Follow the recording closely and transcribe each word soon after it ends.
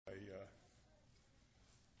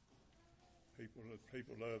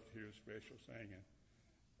People love to hear special singing.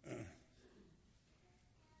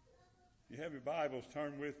 You have your Bibles,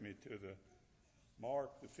 turn with me to the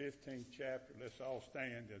Mark, the 15th chapter. Let's all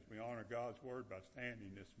stand as we honor God's Word by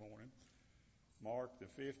standing this morning. Mark, the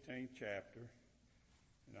 15th chapter,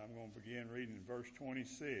 and I'm going to begin reading in verse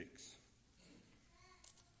 26.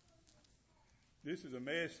 This is a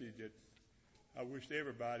message that I wish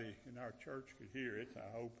everybody in our church could hear it.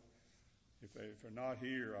 I hope, if they're not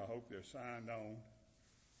here, I hope they're signed on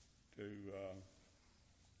to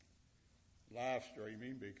live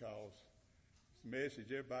streaming, because it's a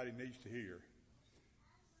message everybody needs to hear.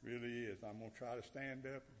 Really is. I'm going to try to stand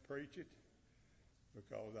up and preach it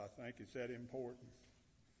because I think it's that important.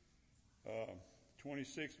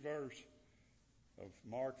 26th verse of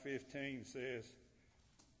Mark 15 says,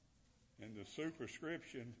 "And the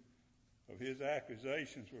superscription of his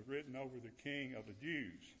accusations was written over the king of the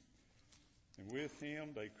Jews. And with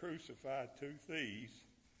him they crucified two thieves,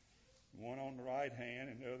 one on the right hand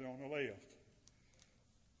and the other on the left.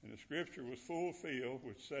 And the scripture was fulfilled,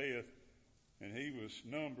 which saith, And he was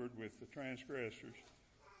numbered with the transgressors.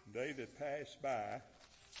 And they that passed by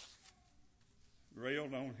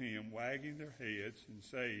railed on him, wagging their heads, and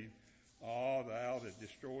saying, Ah, thou that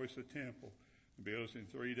destroyest the temple, and buildest in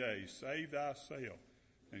 3 days, save thyself,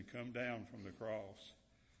 and come down from the cross.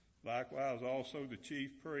 Likewise also the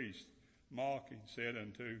chief priests, mocking, said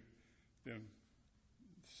unto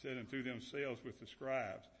themselves with the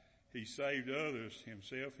scribes, He saved others,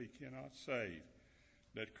 himself he cannot save.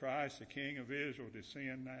 Let Christ, the King of Israel,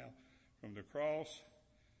 descend now from the cross,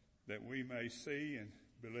 that we may see and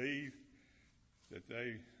believe that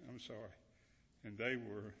they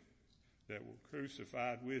that were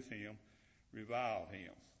crucified with him reviled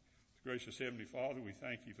him." Gracious Heavenly Father, we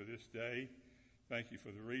thank you for this day. Thank you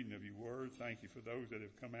for the reading of your word. Thank you for those that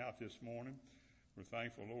have come out this morning. We're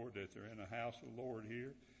thankful, Lord, that they're in the house of the Lord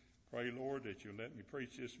here. Pray, Lord, that you'll let me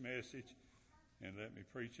preach this message, and let me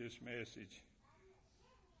preach this message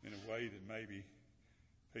in a way that maybe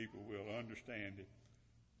people will understand it.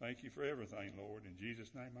 Thank you for everything, Lord. In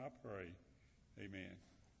Jesus' name I pray. Amen.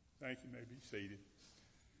 Thank you. You may be seated.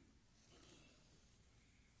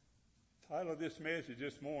 The title of this message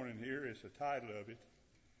this morning here is the title of it,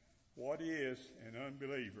 What is an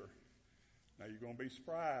Unbeliever? Now you're going to be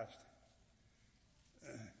surprised.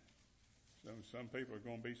 Some people are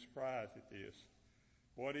going to be surprised at this.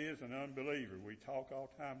 What is an unbeliever? We talk all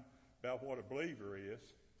the time about what a believer is.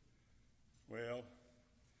 Well,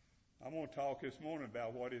 I'm going to talk this morning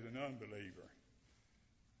about what is an unbeliever.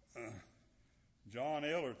 John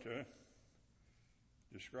Ellerton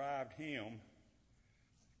described him,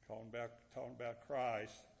 talking about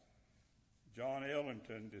Christ. John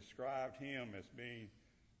Ellington described him as being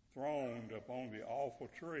throned upon the awful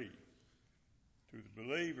tree. To the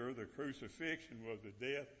believer, the crucifixion was the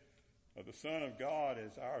death of the Son of God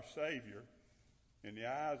as our Savior. In the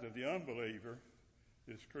eyes of the unbeliever,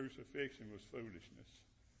 this crucifixion was foolishness.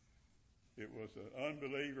 It was an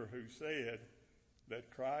unbeliever who said,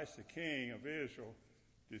 Let Christ, the King of Israel,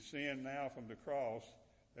 descend now from the cross,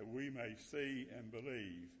 that we may see and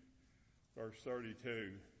believe. Verse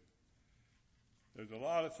 32. There's a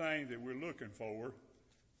lot of things that we're looking for.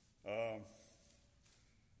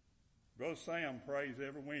 Brother Sam prays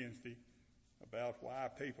every Wednesday about why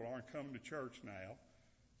people aren't coming to church now.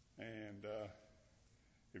 And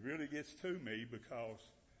it really gets to me because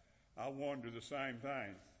I wonder the same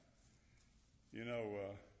thing. You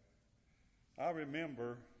know, I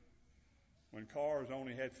remember when cars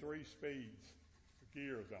only had 3 speeds of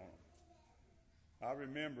gears on them. I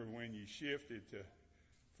remember when you shifted to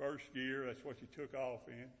first gear, that's what you took off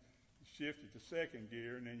in. You shifted to second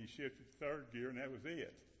gear, and then you shifted to third gear, and that was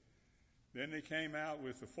it. Then they came out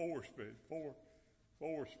with the 4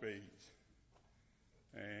 speeds.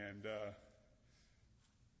 And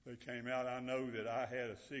they came out, I know that I had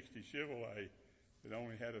a 60 Chevrolet that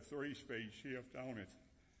only had a 3-speed shift on it.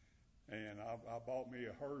 And I bought me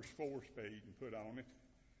a Hurst 4-speed and put on it.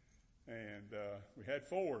 And we had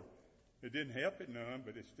 4. It didn't help it none,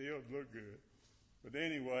 but it still looked good. But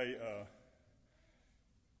anyway,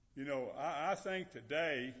 you know, I think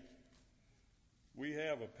today we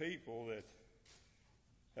have a people that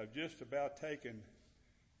have just about taken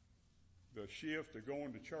the shift of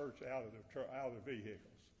going to church out of their vehicles.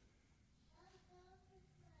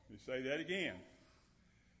 You say that again.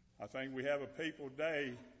 I think we have a people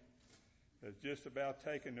today that's just about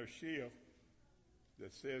taken their shift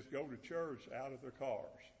that says go to church out of their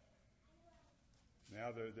cars.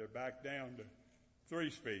 Now they're back down to 3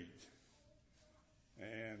 speeds.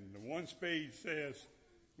 And the 1 speed says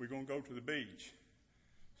we're going to go to the beach.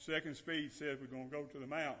 2nd speed says we're going to go to the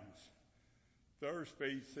mountains. third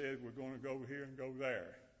speech says we're going to go here and go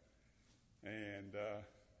there. And,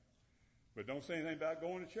 but don't say anything about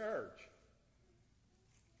going to church.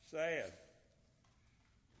 Sad.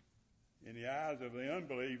 In the eyes of the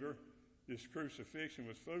unbeliever, this crucifixion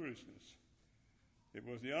was foolishness. It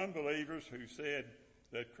was the unbelievers who said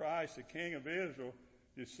that Christ, the King of Israel,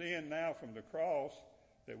 descend now from the cross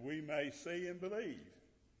that we may see and believe.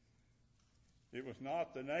 It was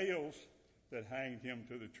not the nails that hanged him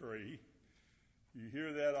to the tree. You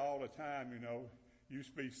hear that all the time, you know.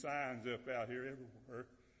 Used to be signs up out here everywhere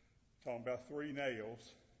talking about 3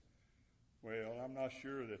 nails. Well, I'm not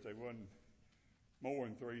sure that they wasn't more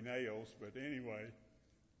than 3 nails, but anyway.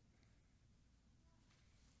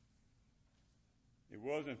 It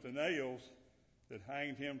wasn't the nails that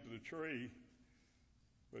hanged him to the tree,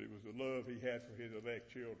 but it was the love he had for his elect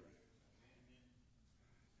children.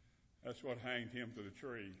 That's what hanged him to the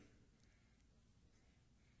tree.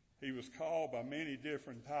 He was called by many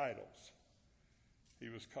different titles. He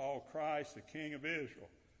was called Christ, the King of Israel,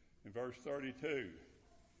 in verse 32.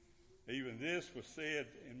 Even this was said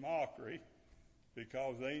in mockery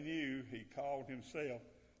because they knew he called himself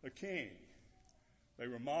a king. They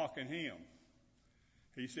were mocking him.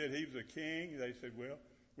 He said he was a king. They said, well,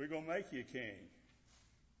 we're going to make you a king.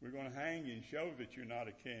 We're going to hang you and show that you're not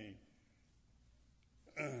a king.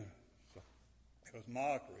 So it was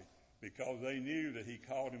mockery because they knew that he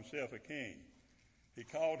called himself a king. He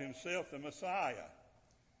called himself the Messiah,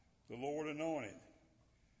 the Lord anointed.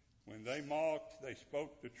 When they mocked, they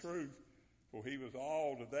spoke the truth, for he was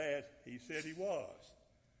all of that he said he was.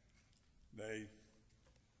 They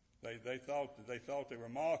thought they were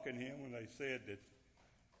mocking him when they said that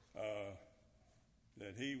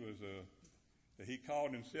he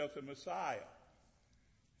called himself the Messiah.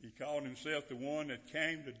 He called himself the one that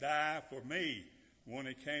came to die for me, the one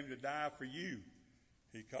that came to die for you.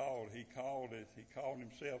 He called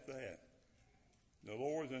himself that. The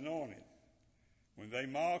Lord's anointed. When they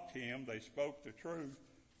mocked him, they spoke the truth,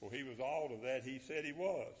 for he was all of that he said he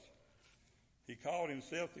was. He called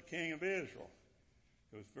himself the King of Israel.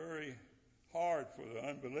 It was very hard for the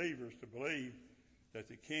unbelievers to believe that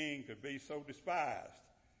the king could be so despised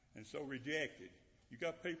and so rejected. You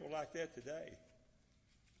got people like that today.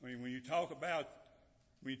 I mean, when you talk about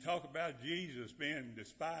Jesus being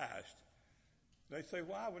despised, they say,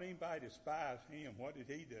 why would anybody despise him? What did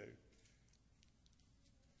he do?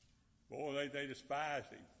 Boy, they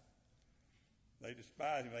despised him. They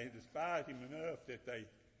despised him. They despised him enough that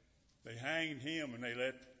they hanged him and they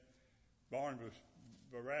let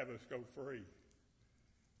Barabbas go free.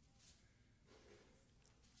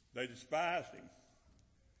 They despised him.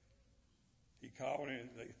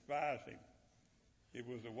 They despised him. It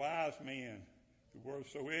was the wise men who were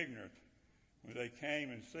so ignorant when they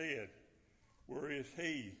came and said, where is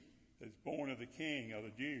he that's born of the King of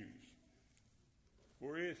the Jews?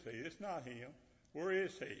 Where is he? It's not him. Where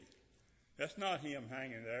is he? That's not him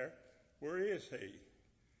hanging there. Where is he?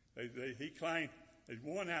 He claimed, there's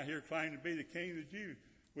one out here claiming to be the King of the Jews.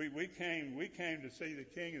 We came to see the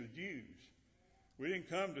King of the Jews. We didn't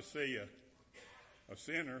come to see a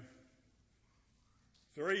sinner.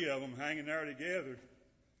 3 of them hanging there together.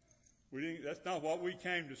 That's not what we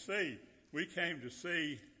came to see. We came to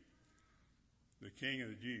see the King of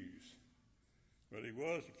the Jews. Well, he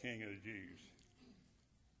was the King of the Jews.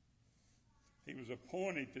 He was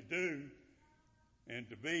appointed to do and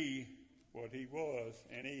to be what he was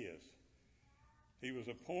and is. He was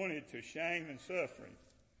appointed to shame and suffering.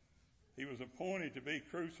 He was appointed to be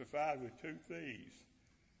crucified with 2 thieves.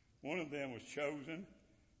 One of them was chosen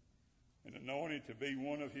and anointed to be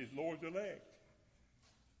one of his Lord's elect.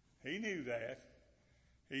 He knew that.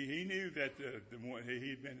 He knew that the one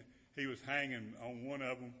he was hanging on one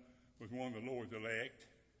of them was one of the Lord's elect.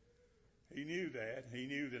 He knew that. He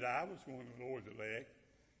knew that I was one of the Lord's elect.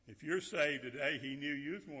 If you're saved today, he knew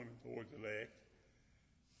you was one of the Lord's elect.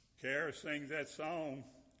 Kara sings that song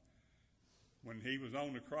when he was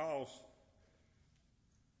on the cross.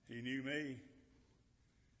 He knew me.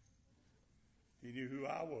 He knew who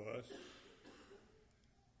I was.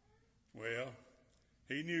 Well,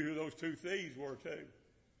 he knew who those 2 thieves were too.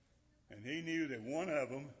 And he knew that one of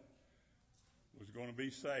them was going to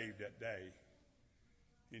be saved that day.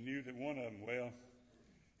 He knew that one of them, well,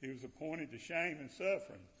 he was appointed to shame and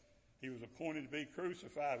suffering. He was appointed to be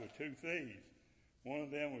crucified with 2 thieves. One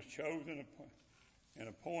of them was chosen and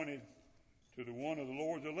appointed to the one of the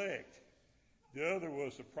Lord's elect. The other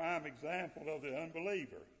was the prime example of the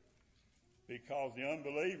unbeliever, because the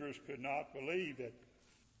unbelievers could not believe that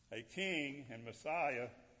a king and Messiah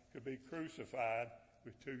could be crucified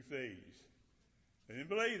with 2 thieves. They didn't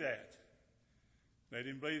believe that. They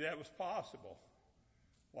didn't believe that was possible.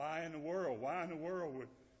 Why in the world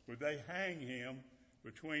would they hang him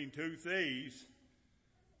between two thieves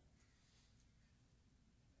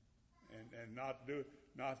and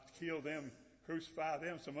not kill them, crucify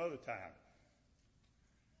them some other time?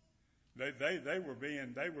 They were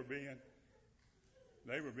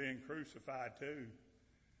being crucified too.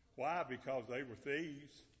 Why? Because they were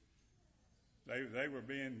thieves. They were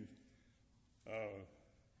being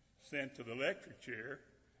sent to the electric chair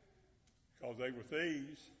because they were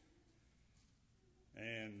thieves.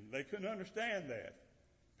 And they couldn't understand that.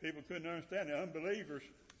 People couldn't understand it. Unbelievers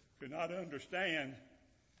could not understand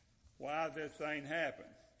why this thing happened.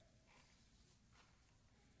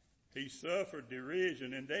 He suffered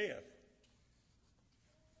derision and death.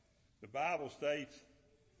 The Bible states,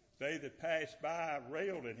 they that passed by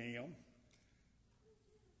railed at him,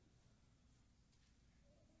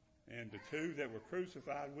 and the two that were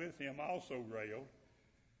crucified with him also railed.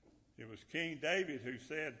 It was King David who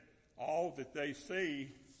said, all that they see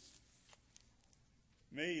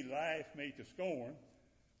me laugh me to scorn.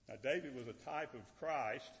 Now David was a type of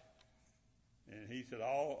Christ, and he said,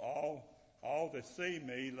 all that see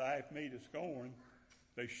me laugh me to scorn.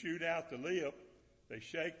 They shoot out the lip, they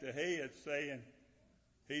shake the head, saying,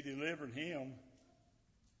 he delivered him,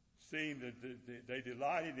 seeing that they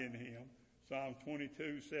delighted in him. Psalm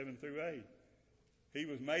 22, 7 through 8. He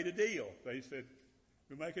was made a deal. They said,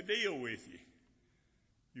 we'll make a deal with you.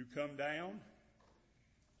 You come down.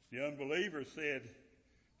 The unbeliever said,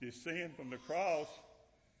 descend from the cross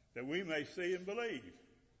that we may see and believe.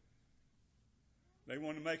 They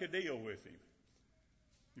want to make a deal with him.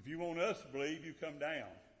 If you want us to believe, you come down.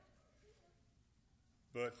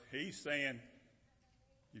 But he's saying,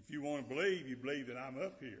 if you want to believe, you believe that I'm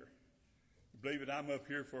up here. You believe that I'm up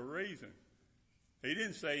here for a reason. He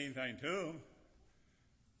didn't say anything to them.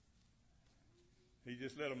 He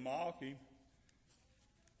just let them mock him.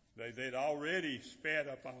 They'd already spat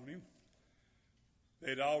up on him.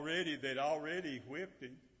 They'd already whipped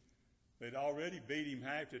him. They'd already beat him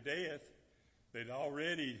half to death. They'd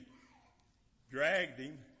already dragged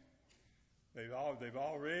him. They've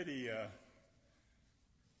already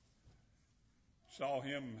saw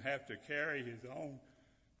him have to carry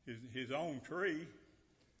his own tree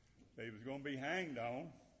that he was going to be hanged on.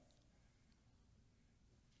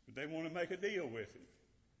 But they want to make a deal with him.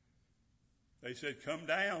 They said, come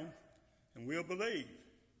down and we'll believe.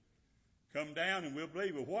 Come down and we'll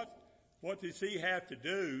believe. But what does he have to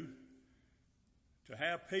do to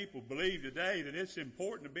have people believe today that it's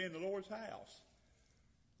important to be in the Lord's house?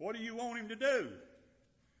 What do you want him to do?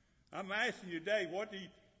 I'm asking you today,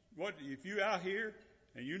 if you're out here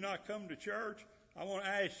and you're not coming to church, I want to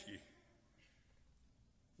ask you,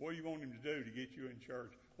 what do you want him to do to get you in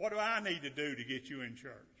church? What do I need to do to get you in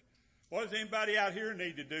church? What does anybody out here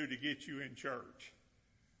need to do to get you in church?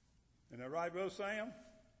 Isn't that right, Brother Sam?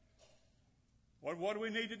 What do we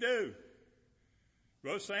need to do?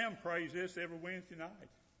 Brother Sam prays this every Wednesday night.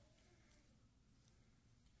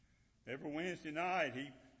 Every Wednesday night,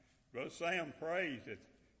 Brother Sam prays that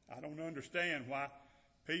I don't understand why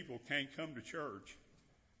people can't come to church.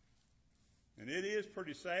 And it is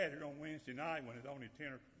pretty sad here on Wednesday night when it's only 10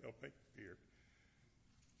 or 12 people here.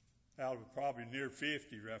 Out of probably near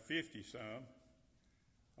 50, around 50 some.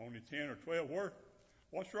 Only 10 or 12.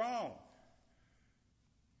 What's wrong?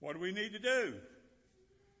 What do we need to do?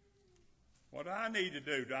 What do I need to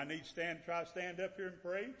do? Do I need to try to stand up here and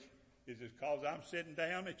preach? Is it because I'm sitting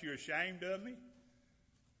down that you're ashamed of me?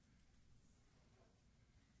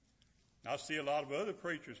 I see a lot of other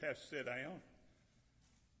preachers have to sit down.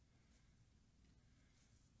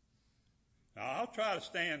 Now, I'll try to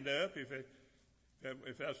stand up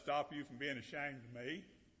if that'll stop you from being ashamed of me.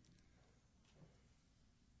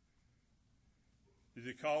 Is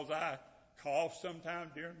it because I cough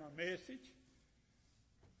sometime during my message?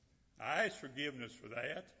 I ask forgiveness for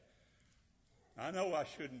that. I know I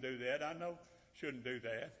shouldn't do that. I know I shouldn't do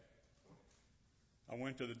that. I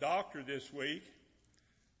went to the doctor this week,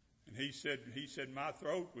 and he said my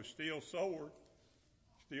throat was still sore,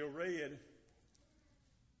 still red.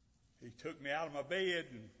 He took me out of my bed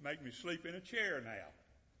and made me sleep in a chair now.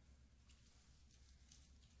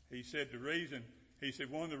 He said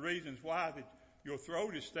one of the reasons why that your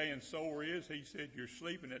throat is staying sore is, he said, you're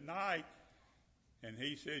sleeping at night, and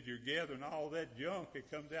he said you're gathering all that junk that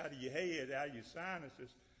comes out of your head, out of your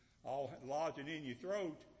sinuses, all lodging in your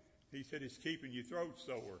throat. He said it's keeping your throat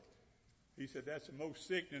sore. He said that's the most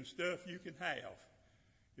sickening stuff you can have,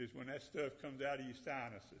 is when that stuff comes out of your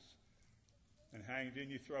sinuses and hangs in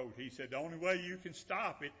your throat. He said the only way you can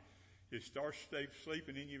stop it is start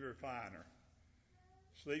sleeping in your recliner.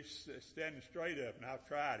 Sleep standing straight up, and I've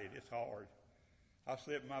tried it. It's hard. I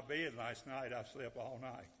slept in my bed last night. I slept all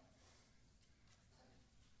night.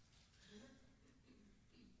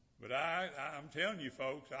 But I'm telling you,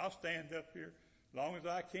 folks, I'll stand up here as long as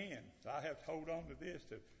I can. I have to hold on to this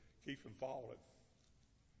to keep from falling.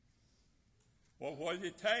 Well, what does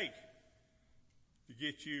it take to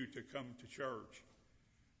get you to come to church?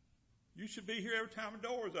 You should be here every time the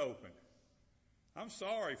door is open. I'm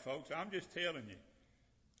sorry, folks. I'm just telling you.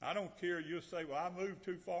 I don't care. You'll say, well, I moved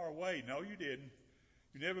too far away. No, you didn't.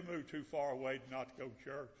 You never moved too far away not to go to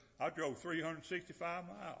church. I drove 365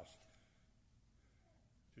 miles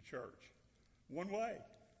to church. One way.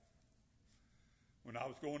 When I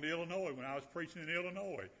was going to Illinois, when I was preaching in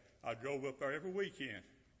Illinois, I drove up there every weekend.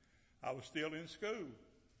 I was still in school.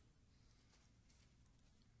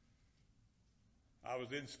 I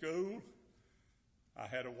was in school. I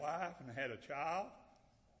had a wife and I had a child.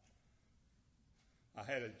 I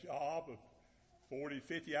had a job of 40,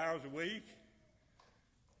 50 hours a week.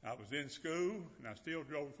 I was in school, and I still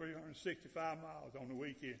drove 365 miles on the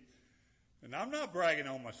weekend. And I'm not bragging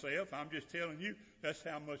on myself. I'm just telling you that's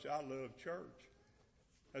how much I love church.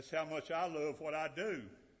 That's how much I love what I do.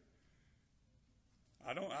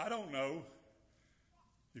 I don't know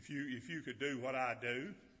if you could do what I do.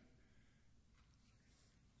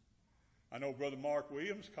 I know Brother Mark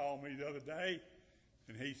Williams called me the other day,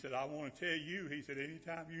 and he said, I want to tell you, he said,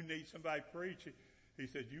 anytime you need somebody to preach, he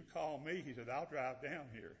said, you call me. He said, I'll drive down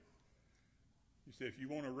here. He said, if you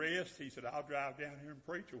want to rest, he said, I'll drive down here and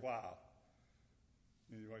preach a while.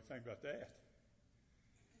 What do you think about that?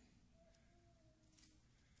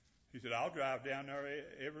 He said, I'll drive down there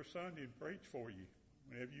every Sunday and preach for you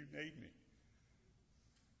whenever you need me.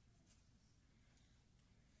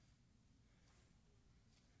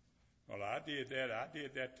 Well, I did that. I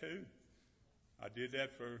did that too. I did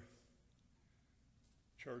that for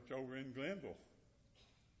church over in Glenville.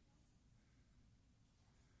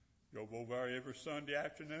 Drove over there every Sunday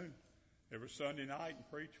afternoon, every Sunday night and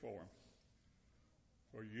preached for them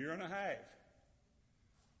for a year and a half.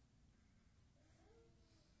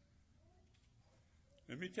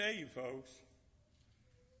 Let me tell you, folks,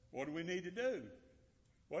 what do we need to do?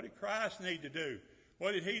 What did Christ need to do?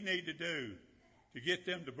 What did he need to do to get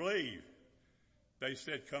them to believe? They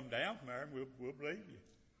said, come down from there and we'll believe you.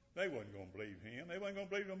 They wasn't going to believe him. They wasn't going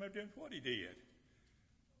to believe him after what he did.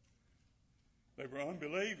 They were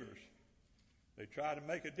unbelievers. They tried to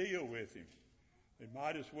make a deal with him. They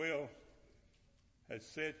might as well have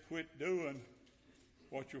said, quit doing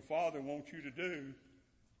what your Father wants you to do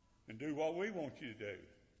and do what we want you to do.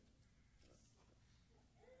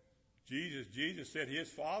 Jesus said his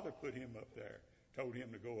Father put him up there, told him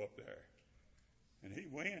to go up there. And he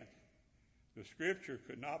went. The scripture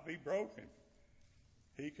could not be broken.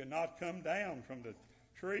 He could not come down from the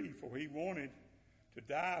tree, for he wanted to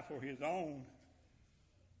die for his own.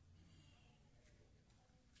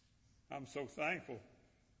 I'm so thankful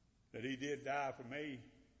that he did die for me.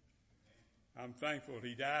 I'm thankful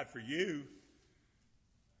he died for you.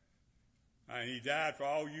 And he died for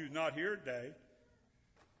all you not here today.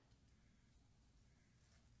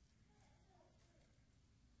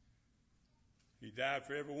 He died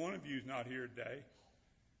for every one of you who's not here today.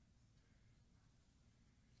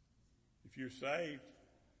 If you're saved.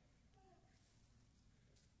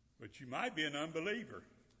 But you might be an unbeliever.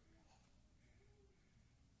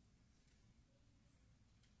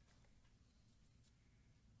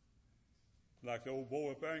 Like the old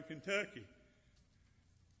boy up there in Kentucky.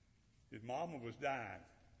 His mama was dying.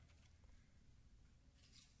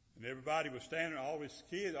 And everybody was standing, all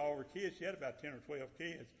her kids, she had about 10 or 12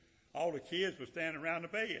 kids. All the kids were standing around the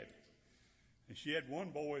bed. And she had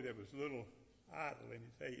one boy that was a little idle in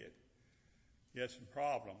his head. He had some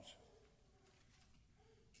problems.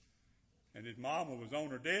 And his mama was on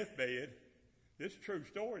her deathbed. This is a true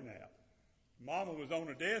story now. Mama was on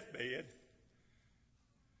her deathbed.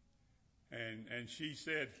 And she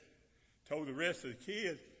said, told the rest of the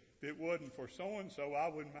kids, if it wasn't for so-and-so, I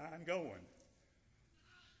wouldn't mind going.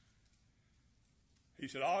 He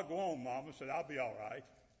said, I'll go on, Mama. Said, I'll be all right.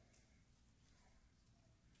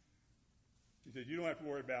 He said, you don't have to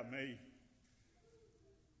worry about me.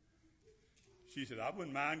 She said, I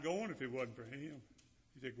wouldn't mind going if it wasn't for him.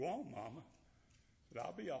 He said, go on, Mama. He said,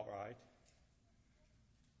 I'll be all right.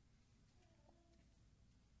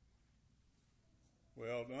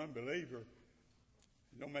 Well, the unbeliever,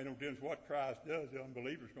 it don't make no difference what Christ does. The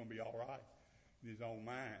unbeliever's going to be all right in his own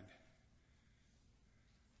mind.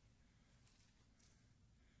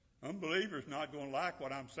 Unbeliever's not going to like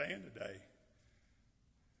what I'm saying today.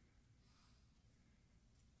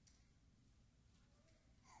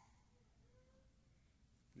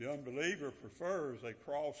 The unbeliever prefers a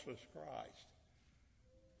crossless Christ.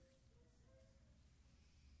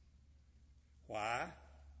 Why?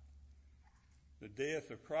 The death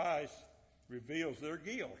of Christ reveals their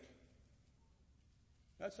guilt.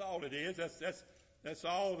 That's all it is. That's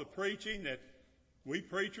all the preaching that we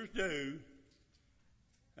preachers do.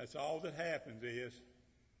 That's all that happens is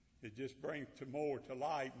it just brings to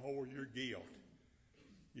light more your guilt.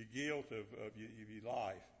 Your guilt of your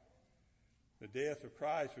life. The death of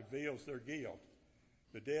Christ reveals their guilt.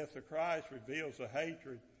 The death of Christ reveals the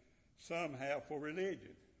hatred some have for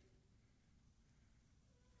religion.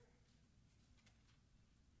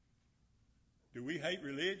 Do we hate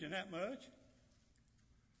religion that much?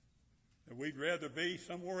 That we'd rather be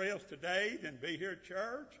somewhere else today than be here at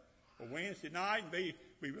church? Or Wednesday night and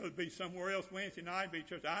we'd rather be somewhere else Wednesday night and be at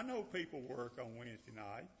church. I know people work on Wednesday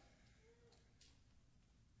night.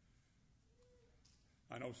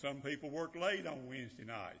 I know some people work late on Wednesday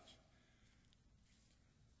nights.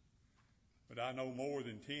 But I know more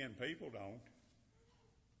than 10 people don't.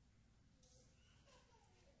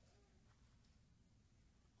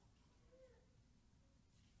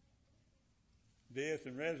 Death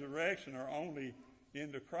and resurrection are only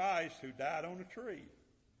in the Christ who died on the tree.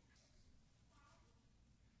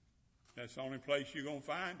 That's the only place you're going to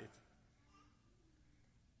find it.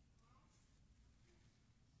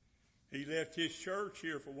 He left his church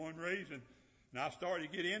here for one reason, and I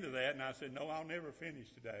started to get into that, and I said, no, I'll never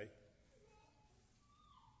finish today.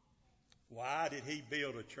 Why did he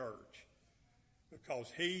build a church?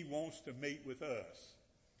 Because he wants to meet with us.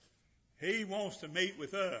 He wants to meet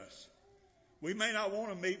with us. We may not want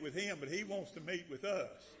to meet with him, but he wants to meet with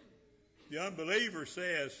us. The unbeliever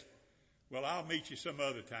says, well, I'll meet you some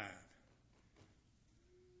other time.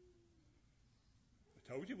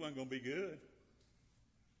 I told you it wasn't going to be good.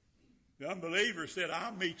 The unbeliever said,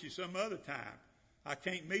 I'll meet you some other time. I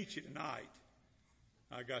can't meet you tonight.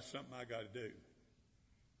 I got something I got to do.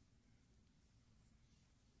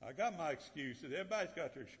 I got my excuses. Everybody's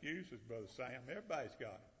got their excuses, Brother Sam. Everybody's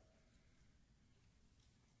got them.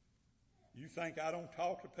 You think I don't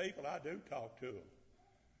talk to people? I do talk to them.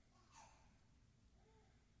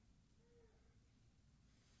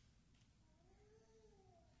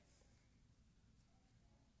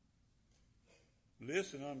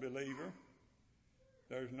 Listen, unbeliever,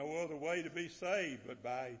 there's no other way to be saved but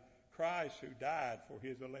by Christ who died for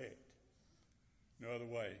his elect. No other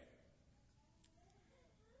way.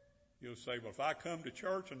 You'll say, well, if I come to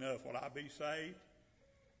church enough, will I be saved?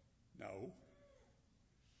 No.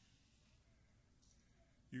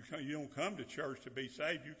 You don't come to church to be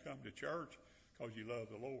saved. You come to church because you love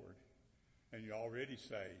the Lord and you're already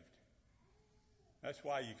saved. That's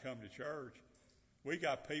why you come to church. We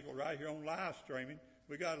got people right here on live streaming.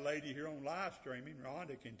 We got a lady here on live streaming.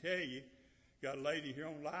 Rhonda can tell you. Got a lady here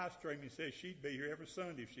on live streaming that says she'd be here every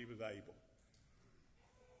Sunday if she was able.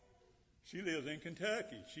 She lives in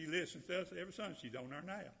Kentucky. She listens to us every Sunday. She's on there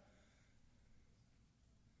now.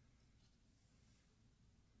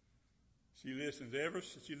 She listens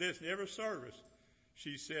every service.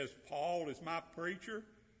 She says, Paul is my preacher,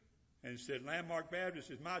 and said, Lanmark Baptist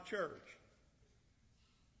is my church.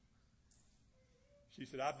 She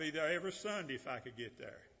said, I'd be there every Sunday if I could get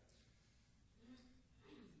there.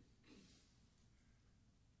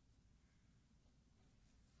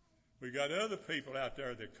 We got other people out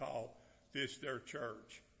there that call this their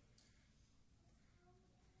church.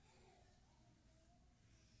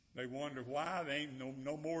 They wonder why there ain't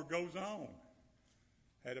no more goes on.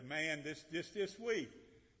 Had a man this week,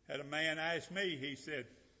 had a man ask me, he said,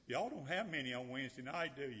 y'all don't have many on Wednesday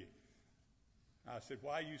night, do you? I said,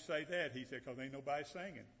 why you say that? He said, because ain't nobody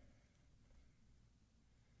singing.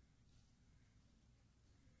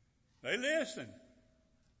 They listen.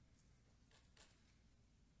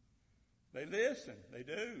 They listen. They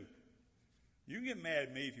do. You can get mad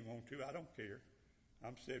at me if you want to. I don't care.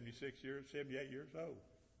 I'm 78 years old.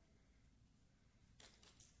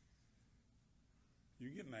 You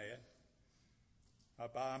get mad.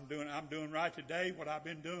 I'm doing right today what I've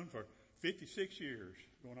been doing for 56 years,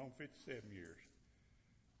 going on 57 years.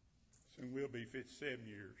 Soon we'll be 57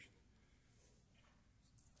 years.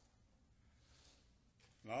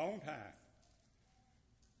 Long time.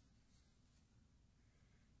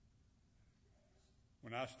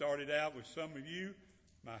 When I started out with some of you,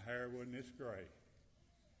 my hair wasn't this gray.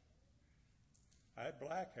 I had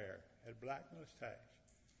black hair, had a black mustache.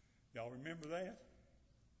 Y'all remember that?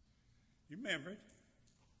 You remember it?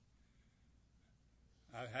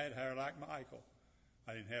 I had hair like Michael.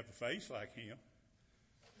 I didn't have a face like him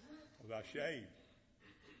because I shaved.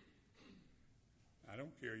 I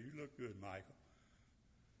don't care. You look good, Michael.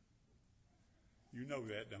 You know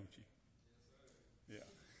that, don't you? Yeah.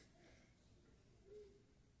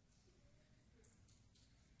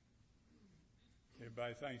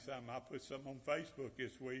 Everybody thinks I put something on Facebook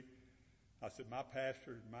this week. I said, my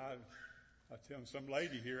pastor, I was telling some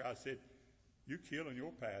lady here, I said, you're killing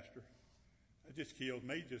your pastor. It just kills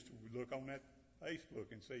me just to look on that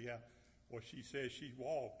Facebook and see what she says she's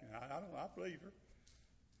walked. And I believe her.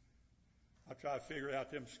 I try to figure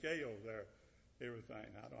out them scales there, everything.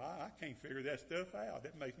 I can't figure that stuff out.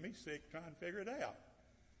 That makes me sick trying to figure it out.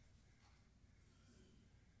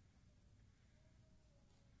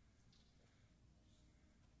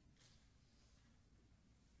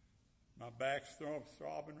 My back's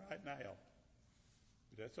throbbing right now.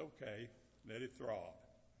 But that's okay. Let it throb.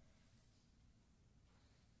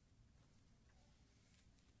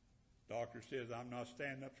 Doctor says I'm not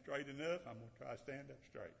standing up straight enough. I'm going to try to stand up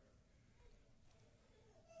straight.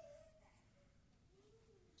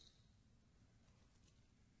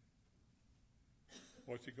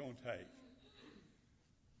 What's it going to take?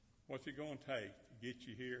 What's it going to take to get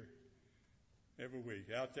you here every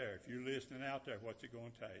week? Out there, if you're listening out there, what's it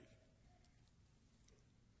going to take?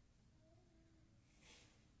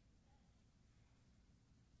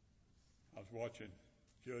 I was watching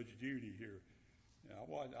Judge Judy here. I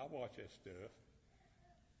watch that stuff.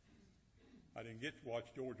 I didn't get to watch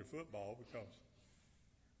Georgia football because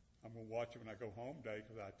I'm going to watch it when I go home today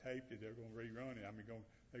because I taped it. They're going to rerun it.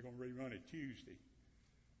 They're going to rerun it Tuesday.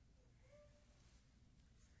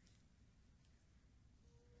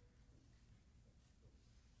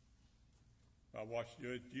 I watched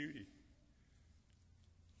Judge Judy.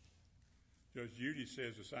 Judge Judy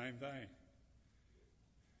says the same thing.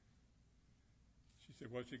 She said,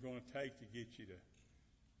 what's it going to take to get you to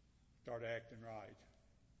start acting right?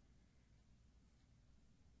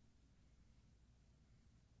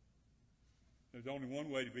 There's only one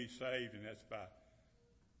way to be saved, and that's by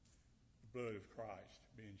the blood of Christ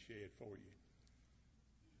being shed for you.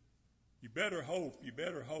 You better hope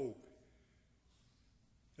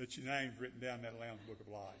that your name's written down in that Lamb's Book of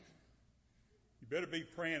Life. You better be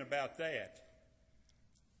praying about that.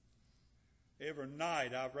 Every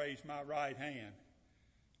night I raise my right hand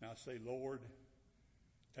and I say, Lord,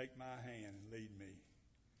 take my hand and lead me.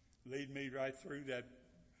 Lead me right through that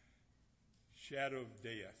shadow of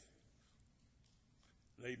death.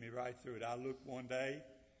 Lead me right through it. I look one day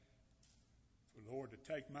for the Lord to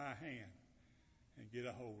take my hand and get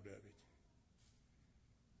a hold of it.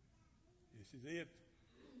 This is it.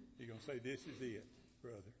 You're going to say, this is it,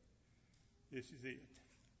 brother. This is it.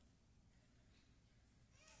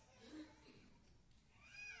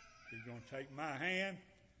 He's going to take my hand.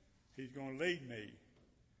 He's going to lead me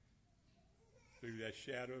through that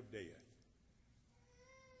shadow of death.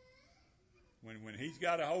 When he's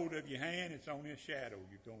got a hold of your hand, it's only a shadow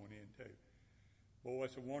you're going into. Boy,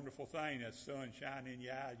 it's a wonderful thing, that sun shining in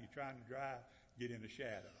your eyes. You're trying to drive, get in the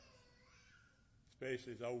shadow.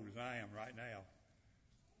 Especially as old as I am right now.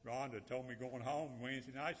 Rhonda told me going home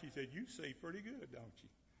Wednesday night, she said, you see pretty good, don't you?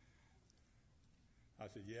 I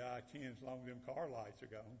said, yeah, I can as long as them car lights are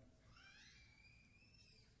gone.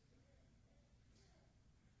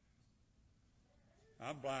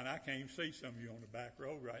 I'm blind. I can't even see some of you on the back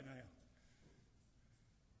road right now.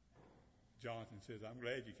 Jonathan says, I'm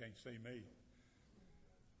glad you can't see me.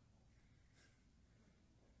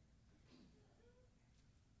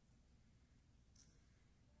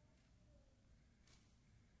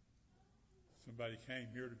 Somebody came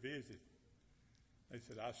here to visit. They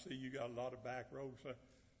said, I see you got a lot of back row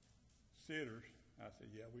sitters. I said,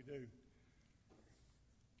 yeah, we do.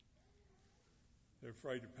 They're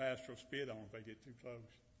afraid the pastor will spit on them if they get too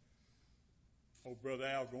close. Old Brother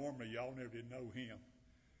Al Gormley, y'all never did know him.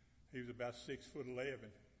 He was about 6'11".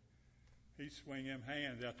 He'd swing them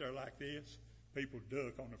hands out there like this. People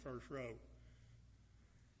duck on the first row.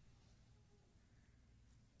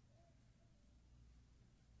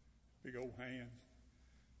 Big old hands,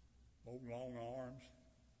 old long arms.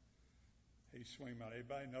 He'd swing out.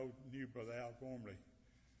 Everybody knew Brother Al Gormley.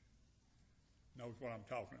 Knows what I'm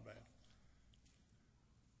talking about.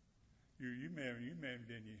 You met him,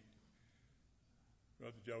 didn't you?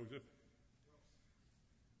 Brother Joseph.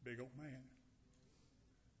 Big old man.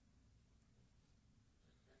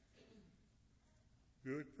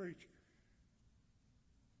 Good preacher.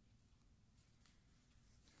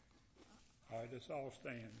 All right, let's all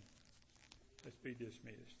stand. Let's be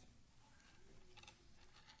dismissed.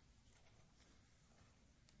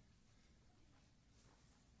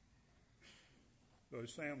 Brother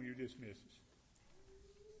Sam, will you dismiss us?